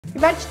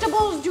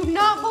Vegetables do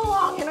not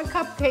belong in a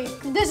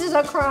cupcake. This is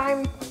a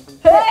crime.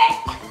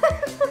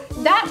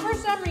 That, for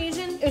some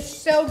reason, is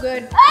so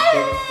good.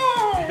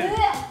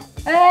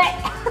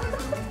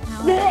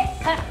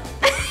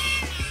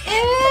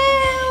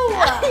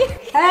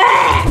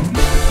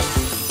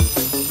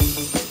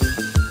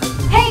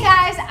 Hey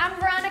guys, I'm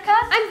Veronica.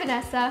 I'm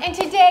Vanessa. And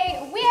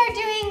today we are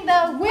doing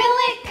the Will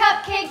It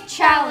Cupcake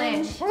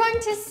Challenge. We're going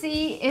to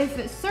see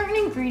if certain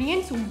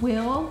ingredients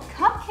will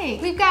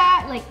cupcake. We've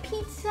got like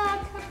pizza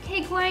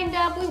cupcake lined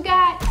up. We've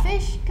got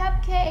fish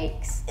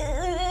cupcakes.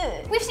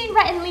 We've seen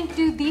Rhett and Link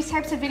do these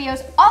types of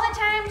videos all the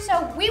time,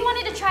 so we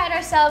wanted to try it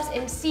ourselves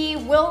and see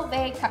will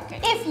they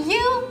cupcake. If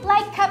you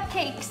like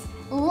cupcakes,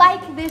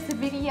 like this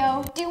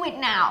video, do it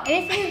now.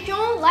 And if you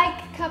don't like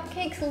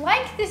cupcakes,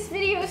 like this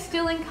video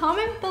still and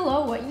comment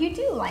below what you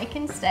do like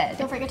instead.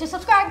 Don't forget to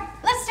subscribe.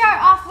 Let's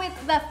start off with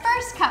the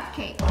first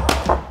cupcake.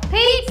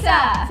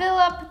 Pizza! Fill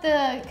up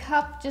the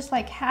cup just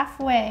like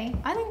halfway.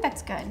 I think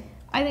that's good.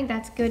 I think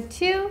that's good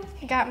too.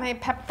 I got my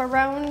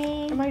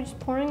pepperoni. Am I just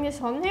pouring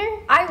this on there?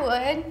 I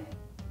would.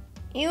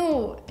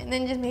 Ew, and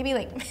then just maybe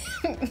like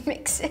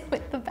mix it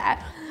with the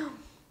batter.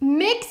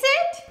 Mix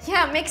it?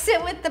 Yeah, mix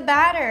it with the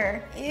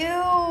batter.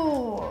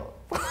 Ew.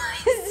 Why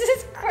is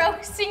this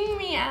grossing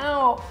me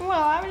out? Well,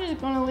 I was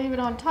just gonna leave it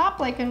on top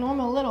like a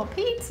normal little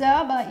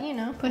pizza, but you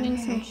know, put in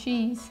some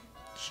cheese.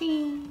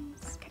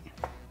 Cheese. Okay.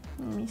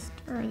 Let me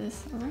stir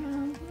this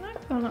around. I'm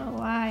not gonna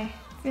lie.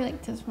 I feel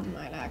like this one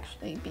might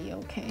actually be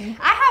okay.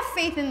 I have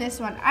faith in this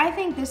one. I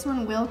think this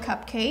one will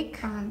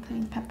cupcake. I'm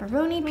putting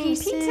pepperoni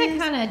pieces. Pizza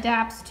kind of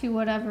adapts to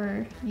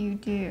whatever you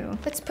do.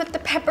 Let's put the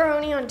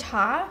pepperoni on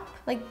top,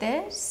 like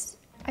this,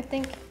 I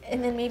think,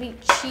 and then maybe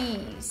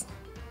cheese.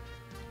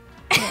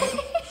 Yeah,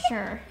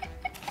 sure.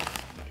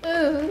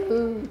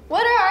 Ooh.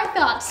 What are our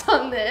thoughts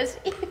on this?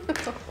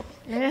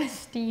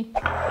 Nasty.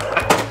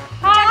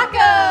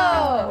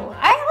 Taco!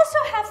 I also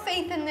have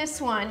faith in this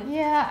one.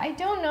 Yeah, I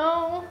don't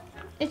know.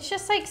 It's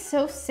just like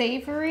so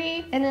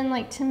savory, and then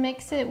like to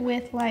mix it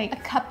with like a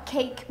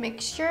cupcake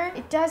mixture,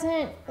 it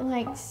doesn't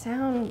like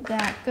sound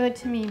that good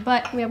to me.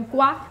 But we have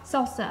guac,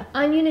 salsa,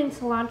 onion and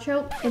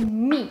cilantro, and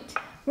meat.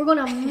 We're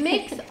gonna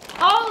mix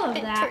all of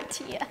that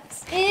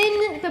tortillas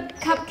in the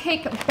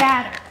cupcake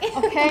batter,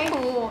 okay?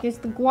 Here's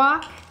the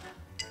guac.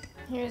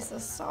 Here's the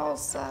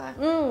salsa.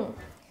 Ooh,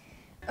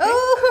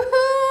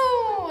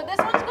 this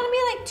one's gonna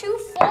be like too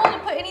full to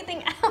put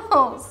anything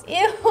else.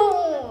 Ew.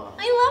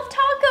 I love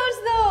tacos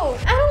though.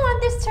 I don't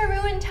want this to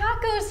ruin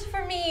tacos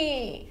for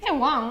me. It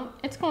won't.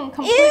 It's gonna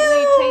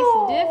completely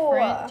taste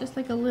different. Just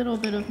like a little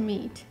bit of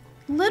meat.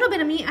 A little bit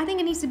of meat? I think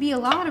it needs to be a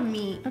lot of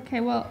meat. Okay,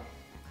 well,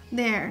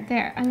 there.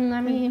 There, and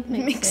let me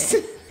mix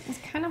it. It's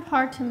kind of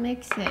hard to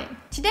mix it.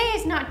 Today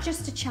is not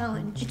just a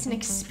challenge, it's an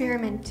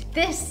experiment.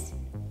 This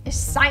is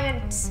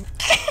science.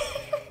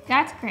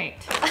 That's great.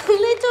 A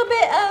little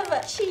bit of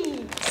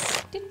cheese.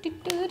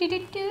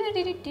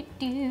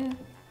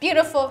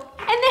 Beautiful.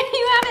 And there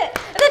you have it,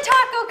 the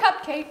taco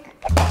cupcake.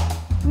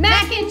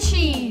 Mac and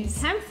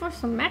cheese. Time for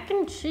some mac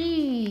and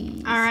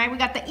cheese. All right, we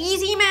got the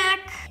easy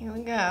mac. Here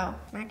we go,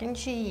 mac and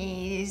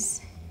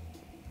cheese.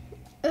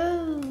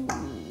 Ooh.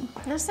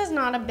 Vanessa's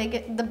not the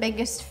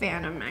biggest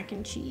fan of mac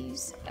and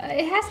cheese.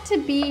 It has to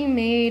be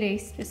made a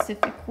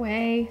specific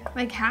way.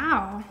 Like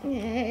how?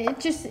 It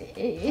just...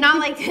 not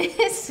like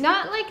this?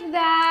 Not like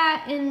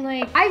that, and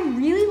like... I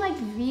really like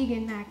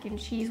vegan mac and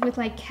cheese with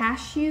like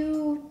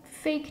cashew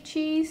fake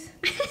cheese.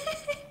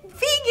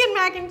 Vegan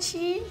mac and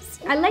cheese.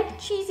 I like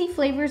cheesy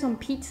flavors on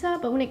pizza,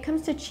 but when it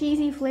comes to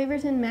cheesy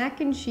flavors in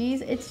mac and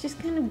cheese, it's just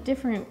kind of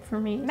different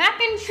for me.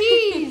 Mac and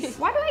cheese!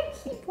 Why do I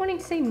keep wanting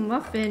to say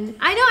muffin?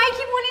 I know, I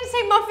keep wanting to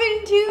say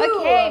muffin too.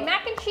 Okay,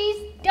 mac and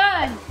cheese,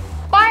 done.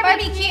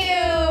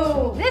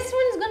 Barbecue! This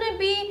one's gonna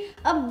be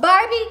a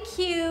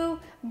barbecue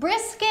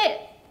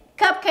brisket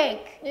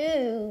cupcake.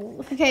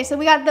 Ew. Okay, so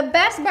we got the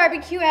best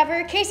barbecue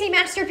ever, Casey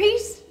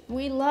Masterpiece.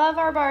 We love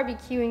our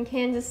barbecue in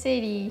Kansas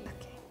City.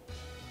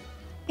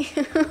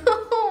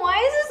 Why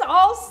is this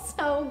all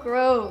so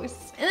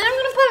gross? And then I'm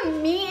gonna put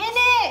meat in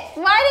it.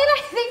 Why did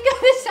I think of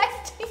this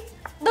idea?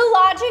 The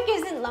logic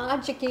isn't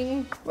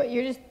logicking. What,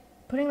 you're just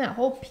putting that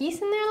whole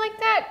piece in there like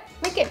that?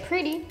 Make it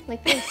pretty,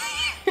 like this.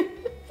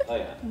 Oh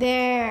yeah.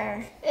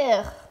 There.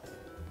 Ugh.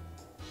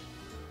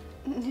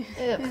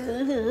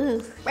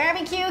 Ugh.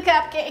 Barbecue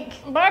cupcake.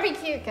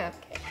 Barbecue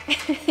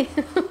cupcake.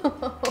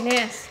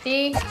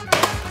 Nasty.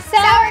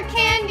 Sour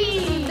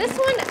candy. This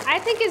one I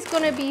think is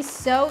gonna be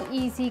so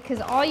easy because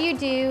all you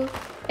do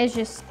is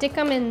just stick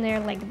them in there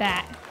like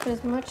that.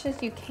 As much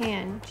as you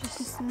can.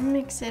 Just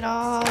mix it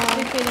all.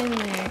 Stick it in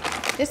there.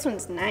 This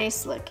one's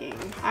nice looking.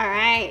 All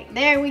right,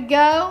 there we go.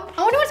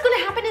 I wonder what's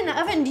gonna happen in the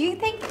oven. Do you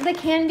think the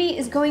candy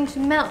is going to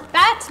melt?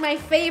 That's my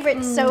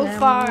favorite so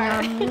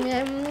far.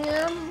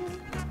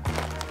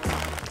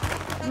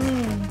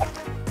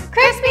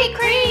 Krispy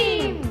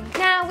Kreme!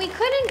 Now, we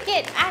couldn't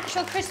get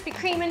actual Krispy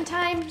Kreme in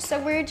time, so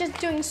we're just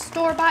doing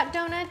store-bought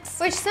donuts,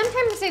 which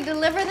sometimes they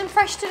deliver them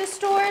fresh to the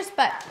stores,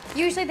 but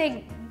usually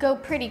they go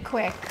pretty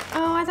quick.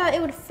 Oh, I thought it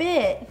would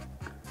fit.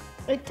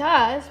 It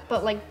does,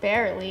 but like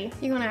barely.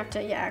 You're gonna have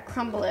to, yeah,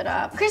 crumble it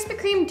up. Krispy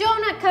Kreme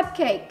donut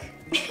cupcake.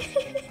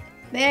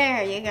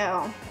 There you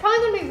go. Probably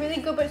gonna be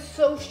really good, but it's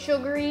so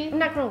sugary. I'm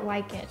not gonna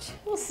like it.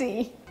 We'll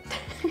see.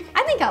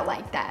 I think I'll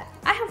like that.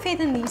 I have faith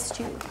in these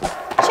two.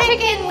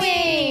 Chicken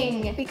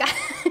wing. We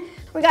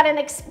got an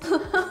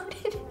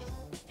exploded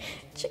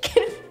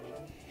chicken.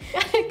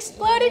 Got an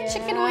exploded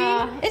chicken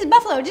wing. It's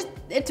buffalo.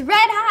 It's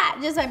red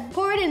hot. Just like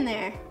pour it in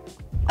there.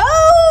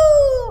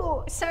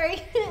 Oh,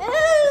 sorry.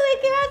 Oh,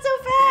 it came out so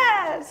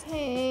fast.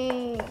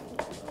 Hey,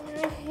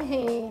 I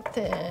hate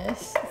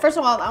this. First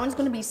of all, that one's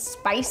gonna be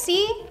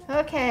spicy.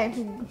 Okay.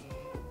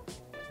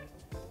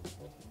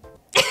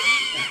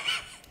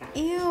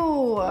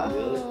 Ew.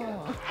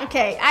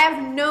 Okay, I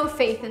have no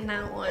faith in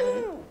that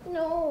one.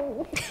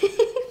 No.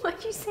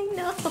 Why'd you say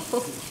no?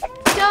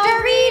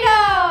 Doritos.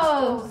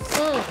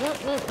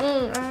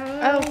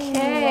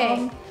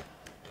 Okay.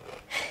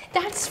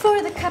 That's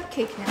for the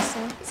cupcake,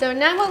 Vanessa. So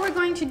now what we're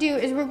going to do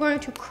is we're going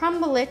to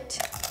crumble it,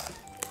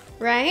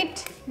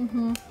 right?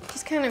 Mm-hmm.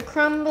 Just kind of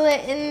crumble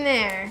it in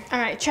there. All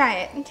right, try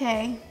it.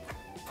 Okay.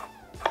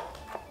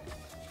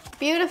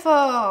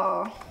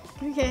 Beautiful.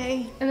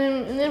 Okay. And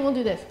then we'll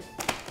do this.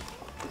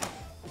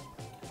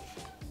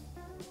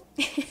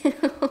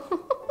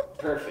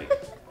 Perfect.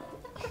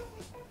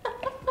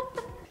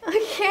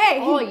 Okay.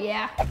 Oh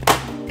yeah.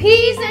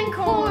 Peas and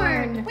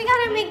corn. We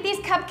gotta make these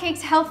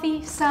cupcakes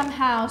healthy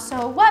somehow.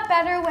 So what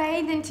better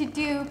way than to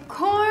do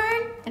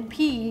corn and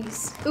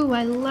peas? Ooh,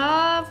 I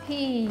love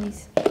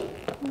peas.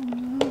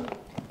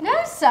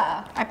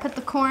 Vanessa. I put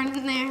the corn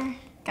in there,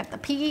 got the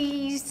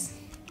peas.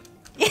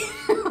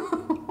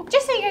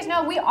 Just so you guys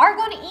know, we are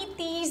going to eat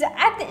these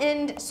at the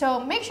end,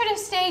 so make sure to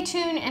stay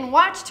tuned and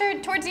watch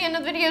towards the end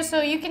of the video so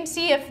you can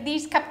see if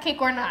these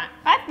cupcake or not.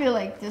 I feel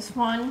like this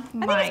one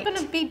I think it's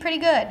gonna be pretty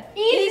good.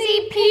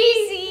 Easy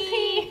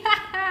peasy.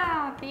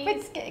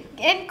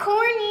 And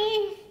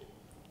corny.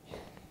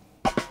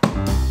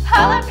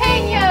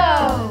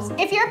 Jalapenos.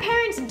 If your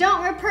parents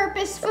don't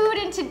repurpose food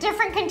into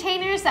different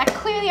containers that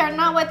clearly are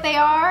not what they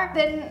are,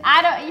 then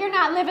you're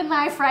not living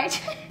life right.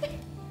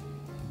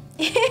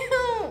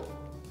 Ew.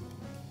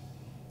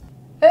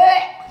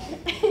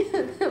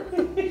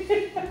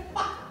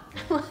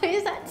 Why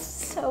is that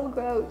so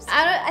gross?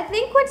 I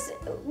think what's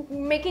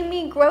making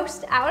me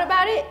grossed out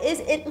about it is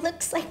it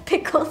looks like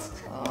pickles.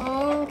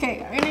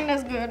 Okay, I think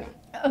that's good.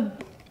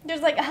 There's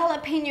like a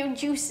jalapeno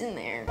juice in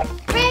there.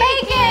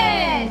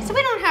 Bacon! So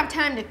we don't have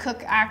time to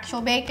cook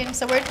actual bacon,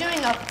 so we're doing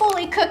a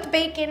fully cooked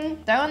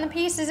bacon, throwing the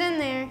pieces in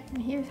there.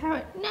 And here's how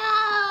it.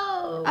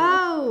 No!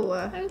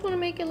 Oh! I just want to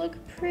make it look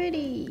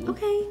pretty.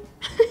 Okay.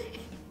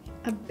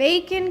 A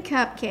bacon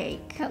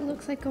cupcake. That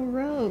looks like a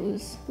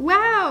rose.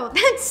 Wow,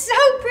 that's so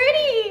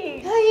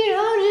pretty! You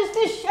know, just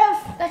a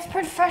chef. That's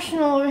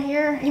professional over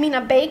here. You mean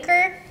a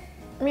baker?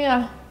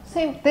 Yeah,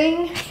 same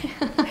thing.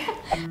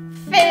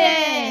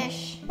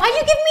 Fish! Why'd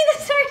you give me the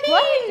sardines?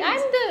 What?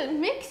 I'm the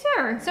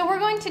mixer. So we're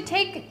going to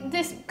take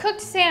this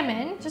cooked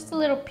salmon, just a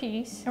little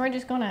piece, and we're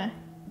just gonna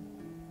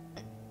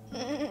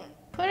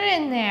put it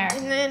in there.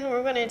 And then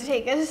we're gonna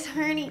take a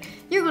sardine.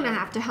 You're gonna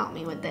have to help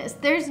me with this.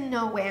 There's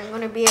no way I'm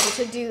gonna be able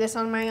to do this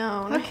on my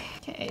own.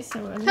 Okay,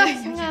 so we're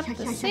mixing up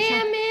the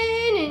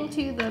salmon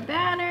into the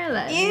batter.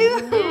 That's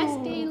Ew.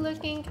 nasty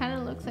looking. Kind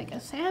of looks like a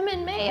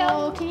salmon mayo.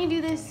 Oh, can you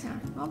do this? Yeah,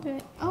 I'll do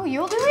it. Oh,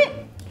 you'll do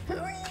it?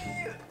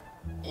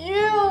 Ew. Ew,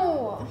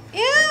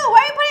 why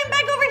are you putting it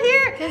back over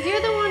here? Because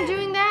you're the one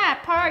doing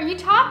that part. You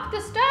top the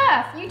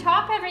stuff. You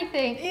top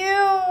everything. Ew. Ew,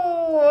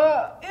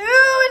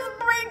 it's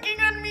breaking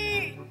on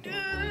me.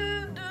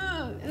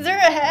 Is there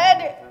a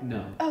head?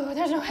 No. Oh,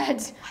 there's no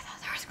heads. I thought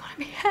there was gonna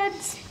be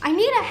heads. I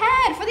need a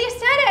head for the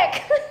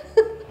aesthetic.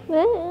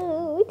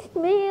 Oh, it's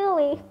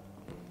smelly.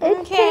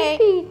 Okay.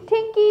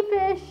 Tinky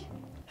fish.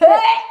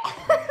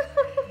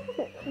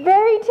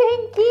 Very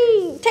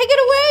tinky. Take it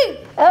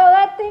away. Oh,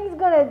 that thing's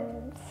gonna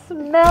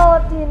smell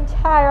up the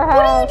entire house.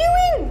 What are you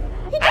doing?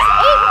 He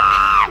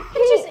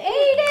just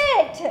ate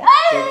it.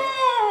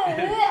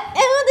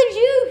 And the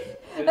juice.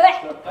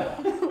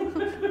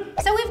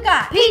 So we've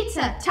got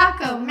pizza,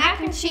 taco, mac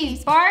and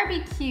cheese,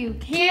 Barbecue,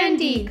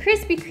 candy,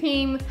 Krispy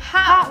Kreme,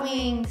 hot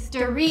wings,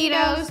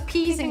 Doritos,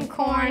 peas and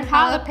corn,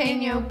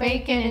 jalapeno,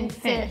 bacon, and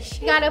fish.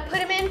 You gotta put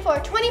them in for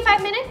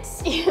 25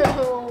 minutes. Ew.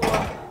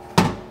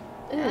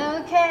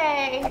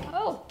 Okay.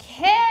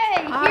 Okay,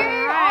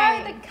 here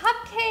right. are the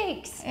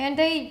cupcakes. And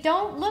they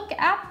don't look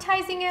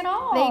appetizing at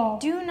all.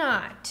 They do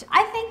not.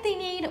 I think they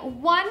need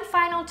one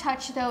final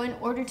touch though in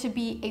order to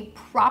be a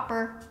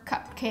proper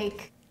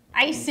cupcake.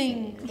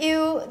 Icing.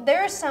 Ew,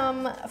 there's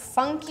some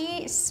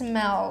funky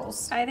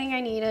smells. I think I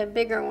need a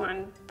bigger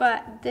one,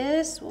 but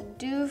this will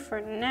do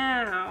for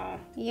now.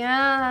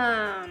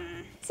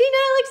 Yum. See,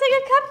 now it looks like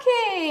a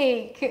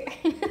cupcake.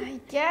 I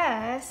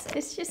guess.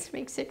 This just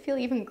makes it feel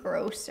even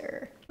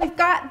grosser. We've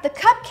got the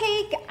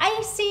cupcake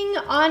icing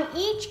on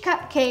each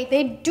cupcake.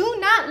 They do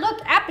not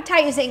look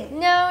appetizing.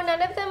 No,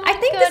 none of them look I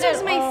think good this was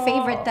at my all.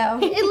 favorite though.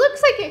 It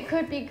looks like it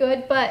could be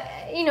good, but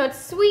you know,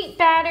 it's sweet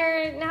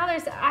batter. Now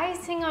there's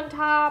icing on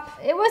top.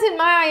 It wasn't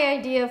my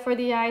idea for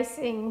the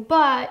icing,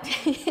 but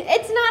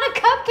It's not a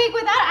cupcake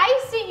without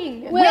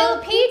icing.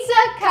 Will Pizza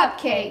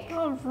Cupcake.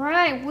 All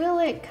right, Will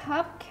It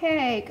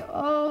Cupcake.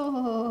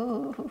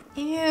 Oh.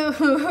 Ew.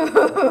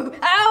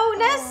 Oh,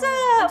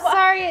 Nessa.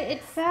 Sorry,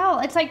 it fell.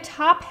 It's like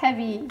top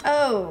heavy.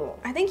 Oh,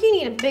 I think you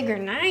need a bigger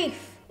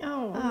knife.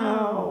 Oh,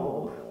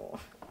 no.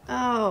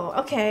 Oh,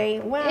 okay,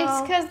 well.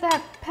 It's because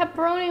that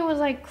pepperoni was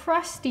like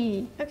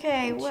crusty.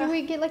 Okay, well. Should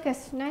we get like a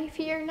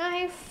sniffier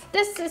knife?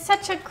 This is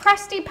such a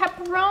crusty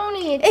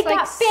pepperoni. It's It like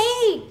got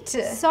baked.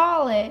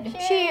 solid.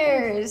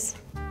 Cheers.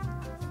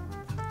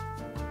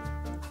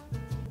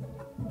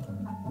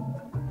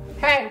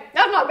 Hey,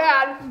 that's not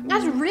bad.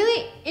 That's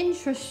really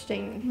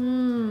interesting.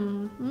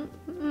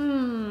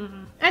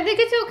 I think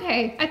it's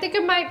okay. I think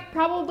it might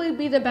probably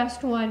be the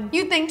best one.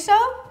 You think so?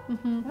 Will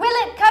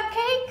It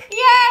Cupcake?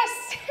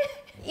 Yes!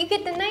 You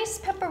get the nice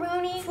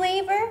pepperoni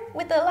flavor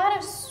with a lot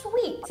of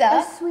sweet.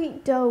 A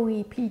sweet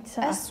doughy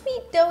pizza. A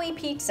sweet doughy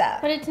pizza.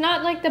 But it's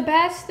not like the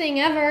best thing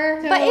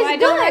ever. So But it's I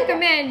don't good.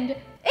 recommend.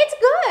 It's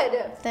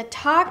good. The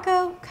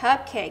taco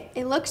cupcake.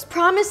 It looks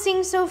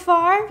promising so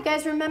far. You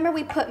guys remember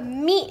we put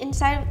meat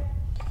inside of...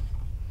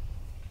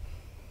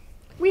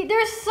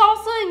 There's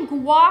salsa and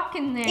guac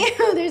in there.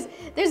 Ew,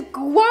 there's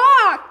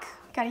guac.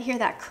 Gotta hear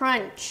that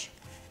crunch.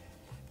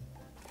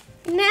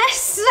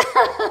 Nessa.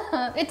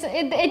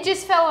 It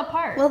just fell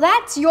apart. Well,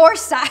 that's your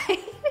side.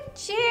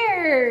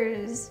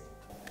 Cheers.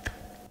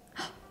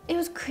 It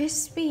was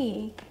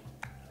crispy.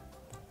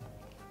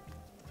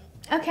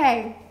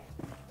 Okay.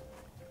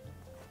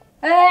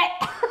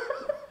 That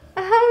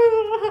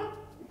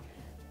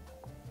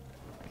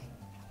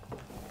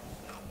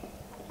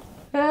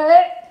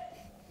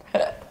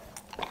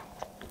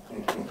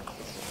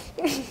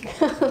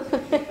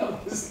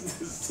was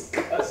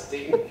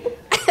disgusting.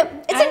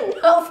 It's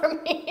a no for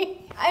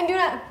me. I do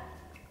not.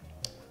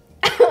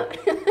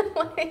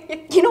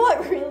 You know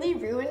what really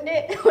ruined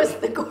it was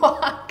the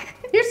guac.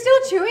 You're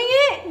still chewing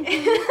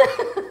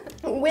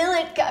it? Will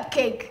It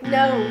Cupcake?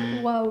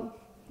 No. Whoa.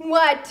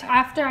 What?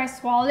 After I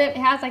swallowed it, it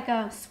has like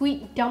a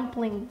sweet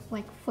dumpling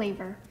like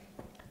flavor.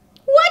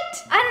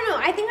 What? I don't know.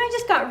 I think I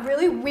just got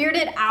really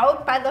weirded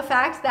out by the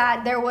fact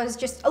that there was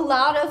just a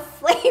lot of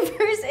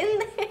flavors in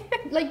there.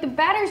 Like the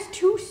batter's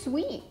too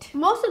sweet.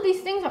 Most of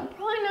these things are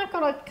probably not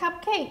gonna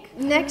cupcake.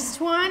 Next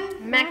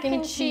one, mac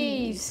and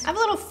cheese. I have a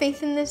little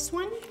faith in this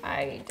one.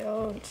 I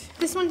don't.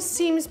 This one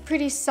seems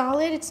pretty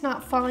solid. It's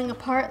not falling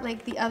apart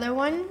like the other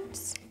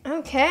ones.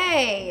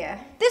 Okay.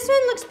 This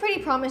one looks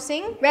pretty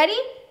promising. Ready?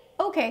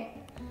 Okay.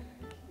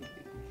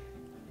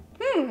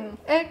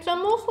 It's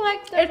almost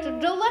like it's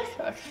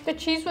delicious. The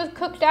cheese was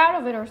cooked out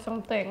of it or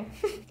something.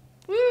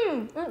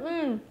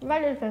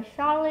 That is a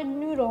solid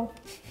noodle.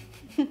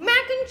 Mac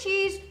and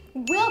cheese,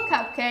 Will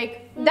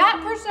Cupcake. That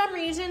for some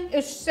reason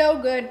is so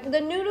good.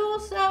 The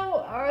noodles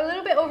though are a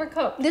little bit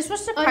overcooked. This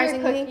was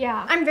surprisingly, Undercooked,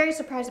 yeah. I'm very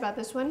surprised about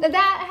this one.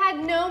 That had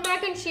no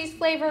mac and cheese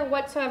flavor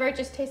whatsoever. It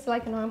just tasted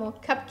like a normal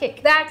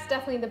cupcake. That's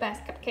definitely the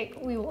best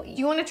cupcake we will eat.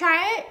 Do you want to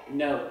try it?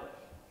 No.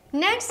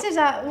 Next is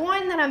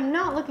one that I'm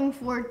not looking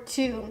forward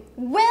to.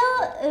 Will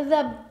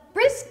the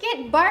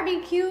brisket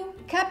barbecue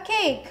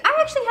cupcake? I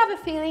actually have a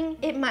feeling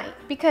it might,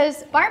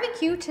 because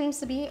barbecue tends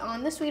to be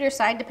on the sweeter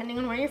side depending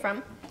on where you're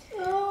from.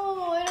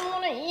 Oh, I don't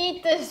want to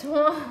eat this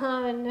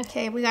one.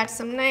 Okay, we got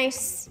some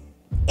nice...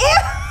 Ew!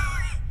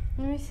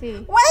 Let me see. Why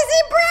is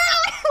it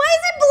brown? Why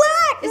is it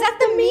black? Is that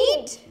the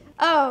meat?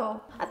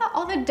 Oh, I thought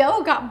all the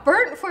dough got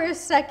burnt for a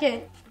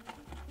second.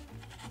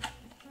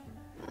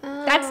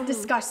 That's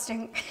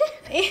disgusting.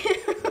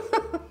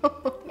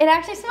 It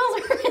actually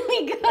smells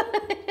really good.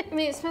 I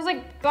mean, it smells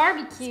like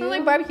barbecue. It smells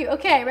like barbecue.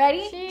 Okay,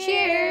 ready?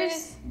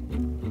 Cheers.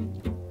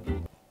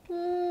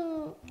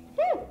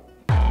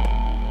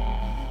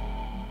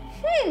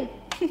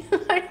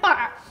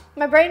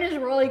 My brain is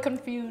really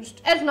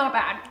confused. It's not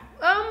bad.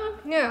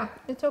 Yeah,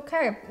 it's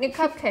okay. It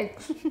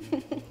cupcakes.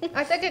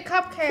 I think it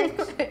cupcakes.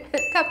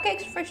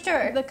 Cupcakes for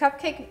sure. The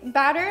cupcake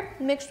batter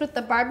mixed with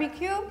the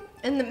barbecue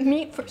and the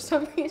meat for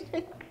some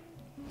reason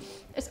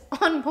is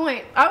on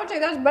point. I would say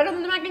that's better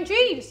than the mac and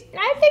cheese.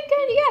 I think,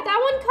 yeah, that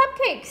one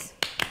cupcakes.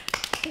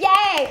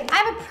 Yay! I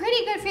have a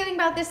pretty good feeling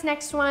about this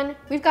next one.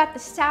 We've got the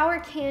sour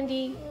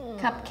candy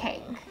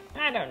cupcake.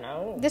 I don't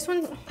know. This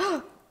one's...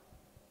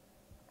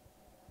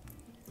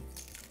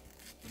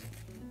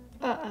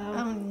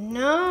 Oh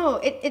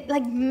no, it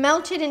like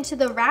melted into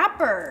the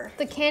wrapper.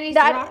 The candy's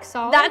rock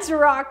solid? That's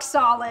rock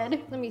solid.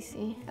 Let me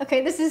see.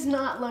 Okay, this does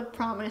not look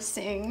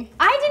promising.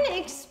 I didn't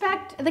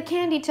expect the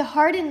candy to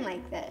harden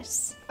like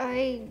this.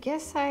 I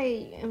guess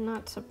I am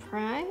not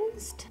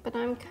surprised, but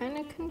I'm kind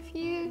of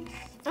confused.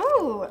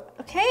 Oh,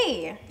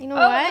 okay. You know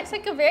Oh, what? it's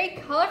like a very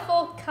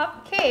colorful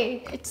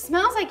cupcake. It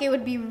smells like it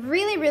would be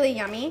really, really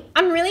yummy.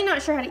 I'm really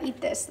not sure how to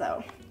eat this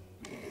though.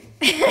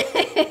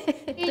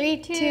 3,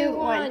 2,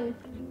 1.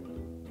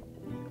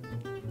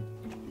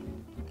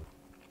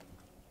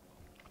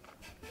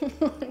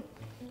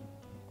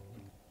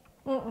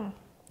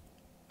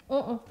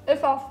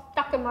 It's all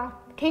stuck in my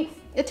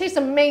teeth. It tastes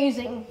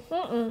amazing.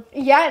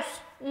 Yes.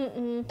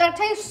 That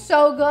tastes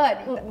so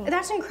good.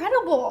 That's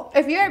incredible.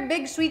 If you're a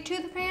big sweet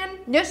tooth fan,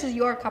 this is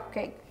your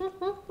cupcake.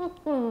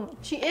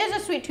 She is a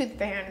sweet tooth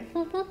fan,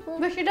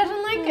 but she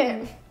doesn't like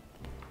it.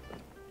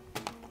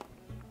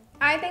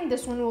 I think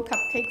this one will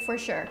cupcake for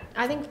sure.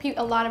 I think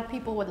a lot of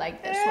people would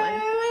like this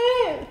one.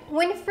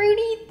 When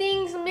fruity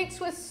things mix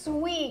with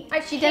sweet,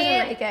 She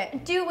doesn't like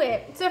it. do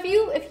it. So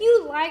if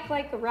you like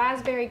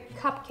raspberry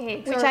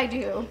cupcakes, Which I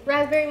do.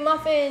 raspberry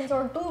muffins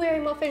or blueberry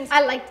muffins,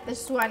 I liked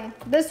this one.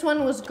 This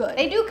one was good.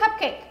 they do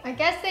cupcake. I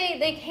guess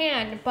they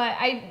can, but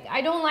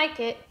I don't like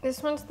it.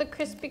 This one's the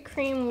Krispy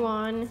Kreme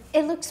one.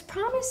 It looks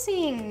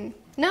promising.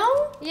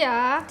 No?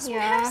 Yeah, This one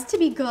has to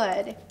be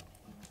good.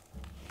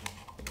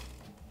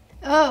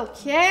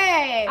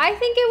 Okay. I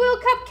think it will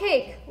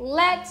cupcake.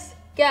 Let's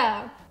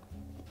go.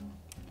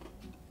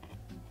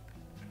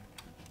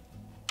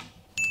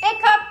 A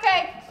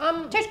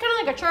cupcake. Tastes kind of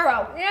like a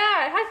churro.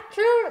 Yeah, it has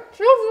churro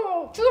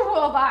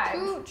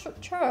vibes.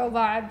 Churro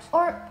vibes.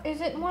 Or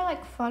is it more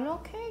like funnel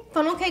cake?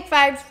 Funnel cake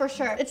vibes for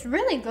sure. It's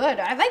really good.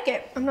 I like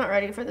it. I'm not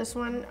ready for this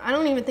one. I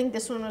don't even think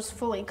this one was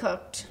fully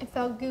cooked. It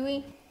felt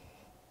gooey.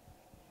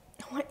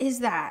 What is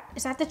that?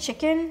 Is that the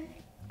chicken?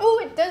 Oh,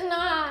 it does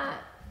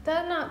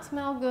not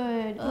smell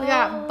good. We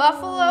got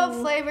buffalo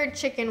flavored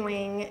chicken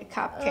wing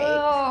cupcake.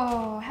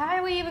 Oh, how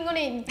are we even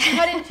gonna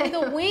cut into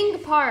the wing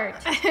part?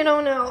 I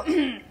don't know.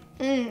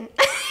 Ew!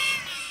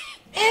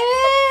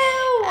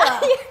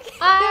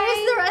 That was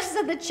the rest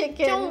of the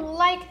chicken. Don't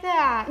like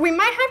that. We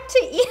might have to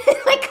eat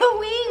it like a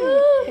wing.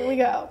 Here we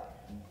go.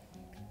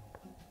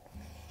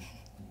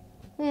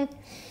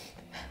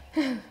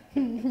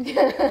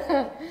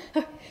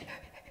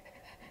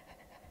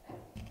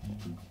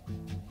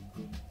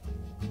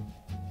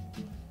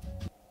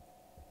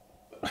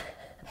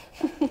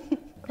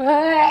 I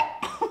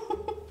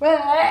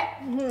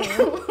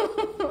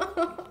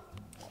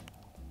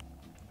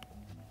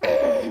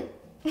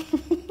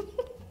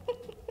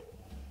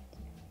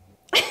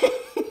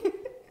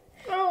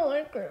don't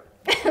like it.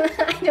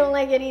 I don't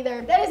like it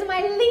either. That is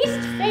my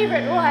least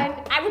favorite one.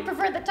 I would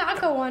prefer the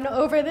taco one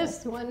over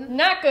this one.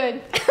 Not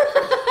good.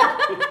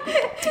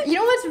 You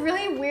know what's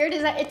really weird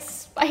is that it's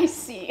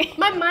spicy.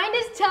 My mind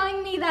is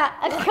telling me that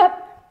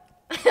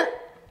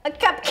a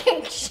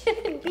cupcake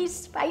shouldn't be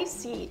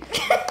spicy.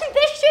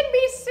 This should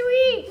be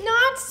sweet,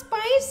 not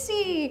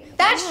spicy.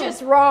 That's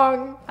just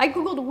wrong. I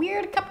googled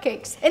weird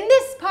cupcakes and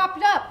this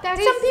popped up.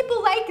 Some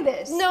people like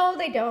this. No,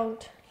 they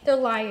don't. They're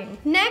lying.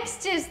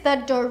 Next is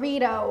the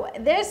Dorito.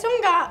 This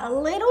one got a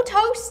little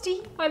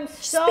toasty. I'm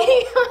so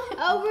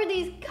over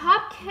these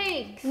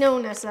cupcakes. No,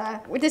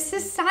 Nessa, this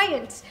is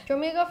science. Do you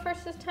want me to go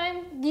first this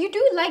time? You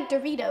do like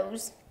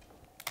Doritos.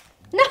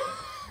 No.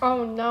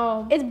 Oh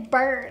no. It's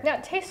burnt.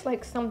 That tastes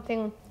like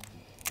something.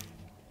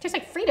 Tastes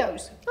like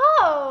Fritos.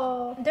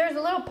 Oh, there's a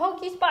little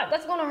pokey spot.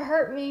 That's gonna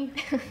hurt me.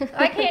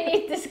 I can't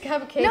eat this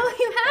cupcake. No,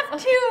 you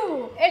have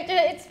to.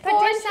 It's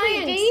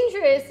potentially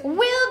dangerous.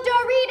 Will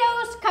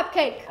Doritos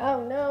cupcake.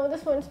 Oh no,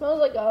 this one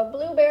smells like a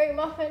blueberry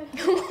muffin.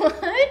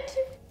 What?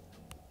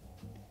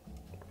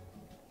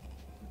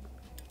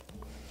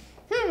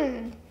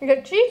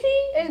 The cheesy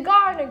is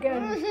gone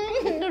again.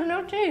 There's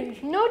no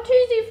cheese. No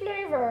cheesy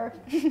flavor.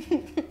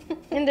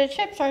 And the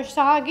chips are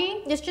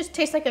soggy. This just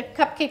tastes like a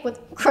cupcake with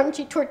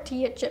crunchy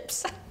tortilla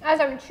chips. As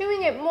I'm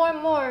chewing it more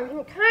and more,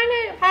 it kind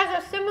of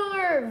has a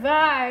similar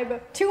vibe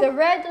to the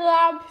Red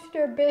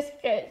Lobster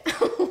biscuit.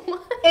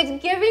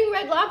 It's giving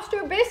Red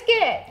Lobster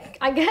biscuit.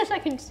 I guess I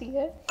can see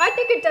it. I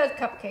think it does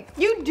cupcake.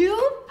 You do?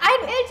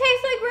 It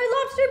tastes like Red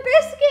Lobster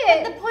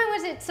biscuit. The point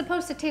was it's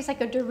supposed to taste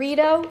like a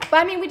Dorito. But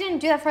I mean, we didn't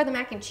do that for the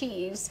mac and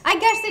cheese. I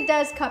guess it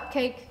does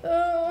cupcake.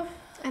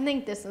 I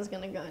think this is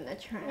gonna go in the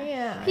trash.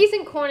 Yeah. Peas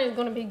and corn is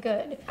gonna be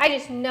good. I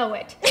just know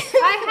it.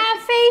 I have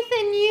faith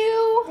in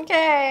you.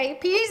 Okay,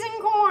 peas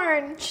and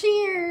corn.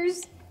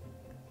 Cheers.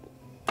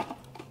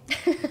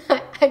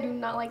 I do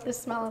not like the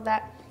smell of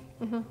that.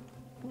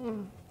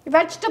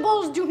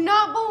 Vegetables do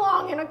not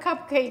belong in a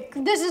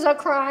cupcake. This is a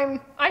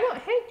crime. I don't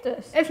hate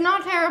this. It's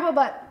not terrible,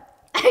 but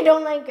I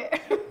don't like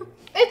it.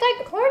 It's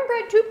like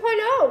cornbread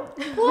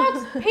 2.0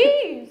 plus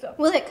peas.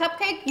 Will it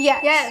cupcake?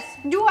 Yes. Yes.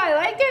 Do I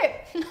like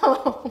it?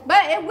 No.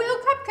 But it will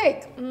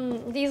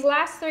cupcake. These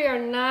last three are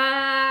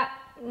not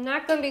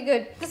gonna be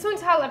good. This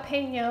one's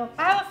jalapeno.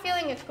 I have a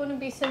feeling it's gonna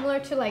be similar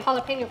to like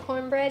jalapeno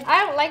cornbread.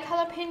 I don't like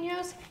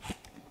jalapenos.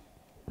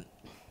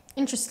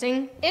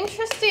 Interesting.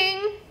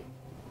 Interesting.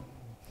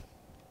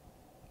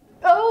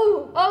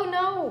 Oh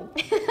no.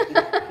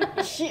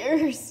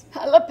 Cheers.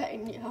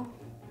 Jalapeno.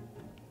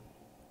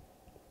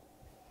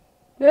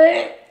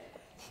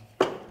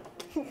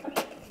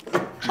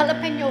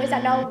 Jalapeno is a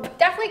no.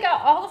 Definitely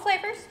got all the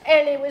flavors,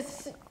 and it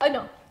was a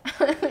no.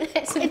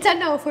 It's a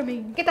no for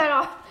me. Get that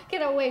off.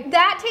 Get away.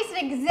 That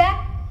tasted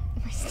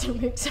my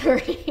stomach's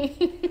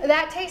hurting.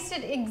 That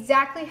tasted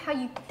exactly how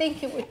you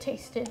think it would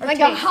taste it. Like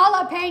a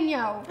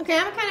jalapeno. Okay,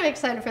 I'm kind of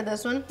excited for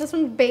this one. This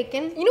one's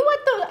bacon. You know what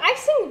though?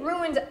 Icing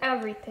ruins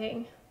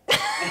everything.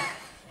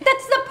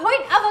 That's the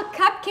point of a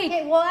cupcake.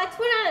 Okay, well,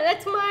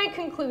 that's my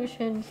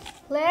conclusion.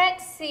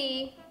 Let's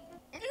see.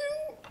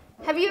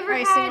 Have you ever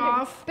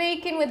had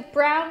bacon with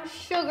brown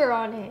sugar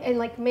on it and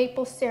like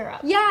maple syrup?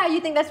 Yeah, you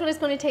think that's what it's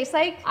going to taste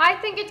like? I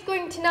think it's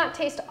going to not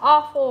taste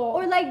awful.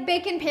 Or like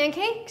bacon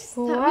pancakes?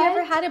 What? Have you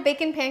ever had a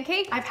bacon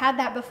pancake? I've had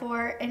that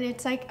before, and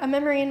it's like a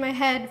memory in my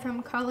head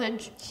from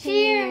college.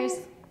 Cheers.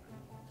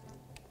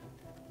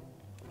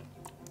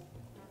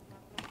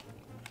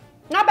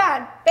 Not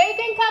bad.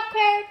 Bacon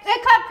cupcake. A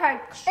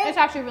cupcake. It's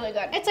actually really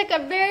good. It's like a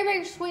very,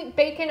 very sweet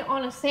bacon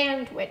on a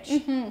sandwich.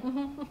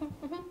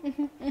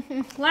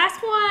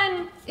 Last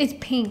one is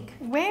pink.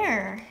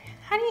 Where?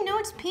 How do you know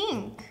it's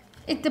pink?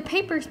 The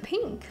paper's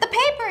pink. The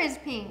paper is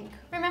pink.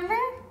 Remember?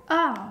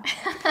 Oh.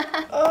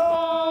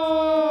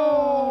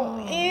 Oh.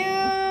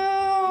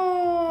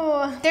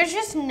 Ew. There's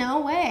just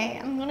no way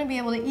I'm gonna be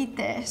able to eat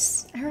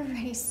this. I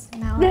already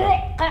smell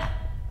it.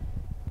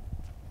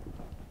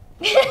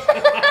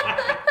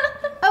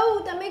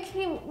 Oh, that makes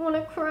me want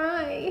to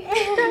cry.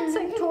 That's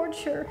like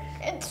torture.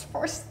 It's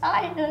for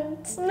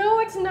science. No,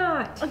 it's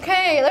not.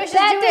 Okay, let's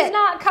just That do does it.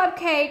 not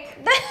cupcake.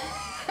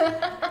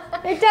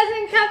 It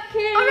doesn't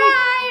cupcake. All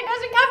right,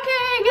 doesn't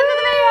cupcake. Get to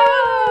the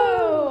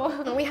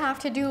video. We have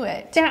to do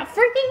it. That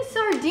freaking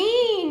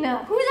sardine.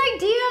 Whose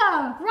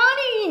idea?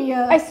 Ronnie.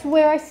 I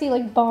swear I see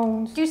like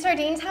bones. Do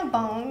sardines have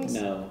bones?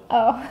 No.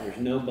 Oh. There's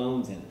no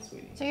bones in it,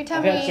 sweetie. So you're I've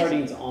telling had me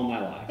sardines all my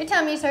life. You're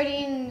telling me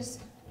sardines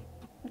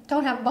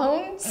don't have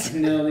bones?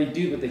 No, they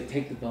do, but they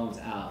take the bones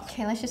out.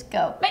 Okay, let's just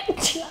go.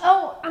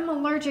 Oh, I'm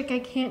allergic. I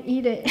can't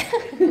eat it.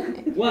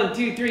 1,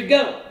 2, 3,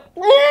 go!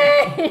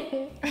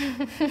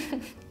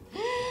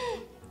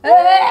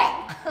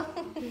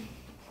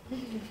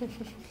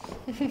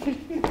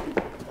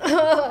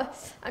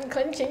 I'm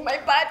clenching my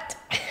butt.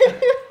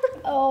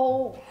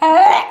 Oh.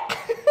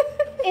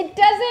 It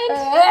doesn't.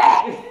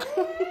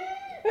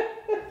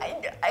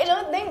 I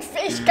don't think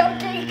fish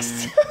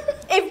cupcakes.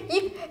 if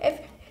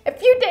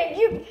you think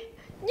you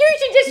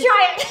should just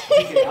try it.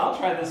 Okay, I'll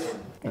try this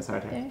one. That's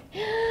our turn.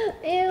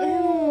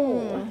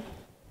 Ew.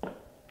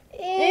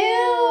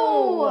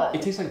 Ew.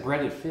 It tastes like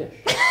breaded fish.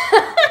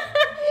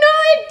 No,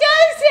 it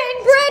doesn't.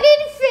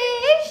 Breaded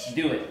fish.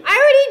 Do it. I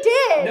already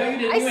did. No, you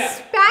didn't. I You have-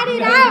 spat it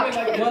No, out. you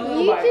had like one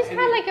little You bite just and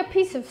had then- like a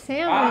piece of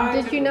salmon,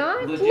 did you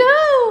not? Legit. No,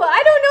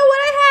 I don't know what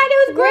I had. It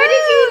was Where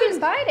did you gross. even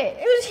bite it?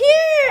 It was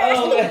here.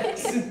 Oh,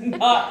 that's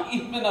not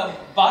even a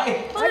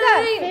bite. I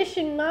got fish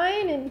in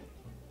mine and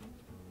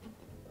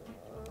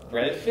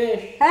Breaded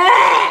fish.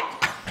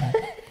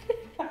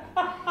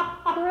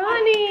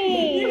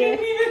 Ronnie. You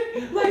didn't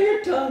even let your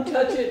tongue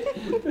touch it.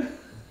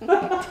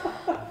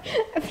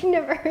 I've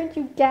never heard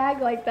you gag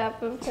like that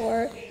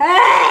before.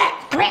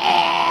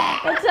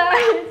 That's how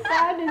it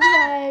sounded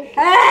like.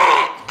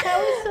 That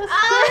was so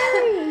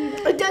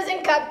scary. It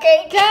doesn't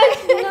cupcake.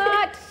 That's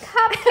not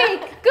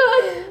cupcake.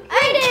 Good. I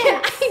did.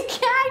 I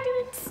gagged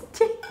and it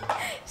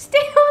stay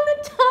on the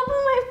top of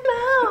my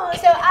mouth.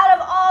 So out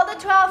of all the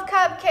 12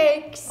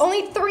 cupcakes,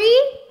 only 3?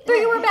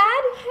 3 were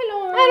bad? I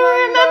don't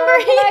remember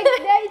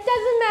but it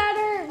doesn't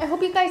matter. I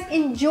hope you guys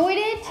enjoyed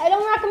it. I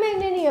don't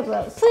recommend any of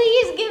those.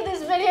 Please give this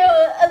video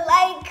a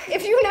like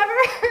if you never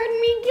heard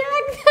me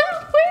gag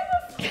that way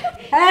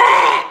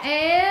before.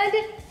 And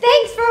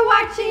Thanks for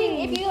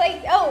watching. If you like,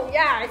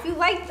 if you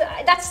like,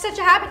 that's such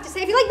a habit to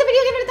say. If you like the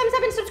video, give it a thumbs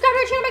up and subscribe to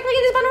our channel by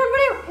clicking this button over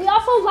there. we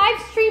also live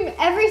stream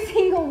every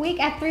single week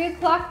at 3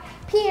 o'clock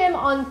p.m.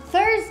 on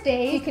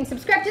Thursday. You can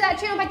subscribe to that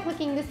channel by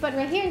clicking this button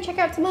right here and check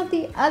out some of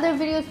the other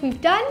videos we've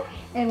done.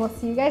 And we'll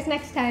see you guys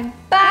next time.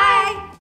 Bye.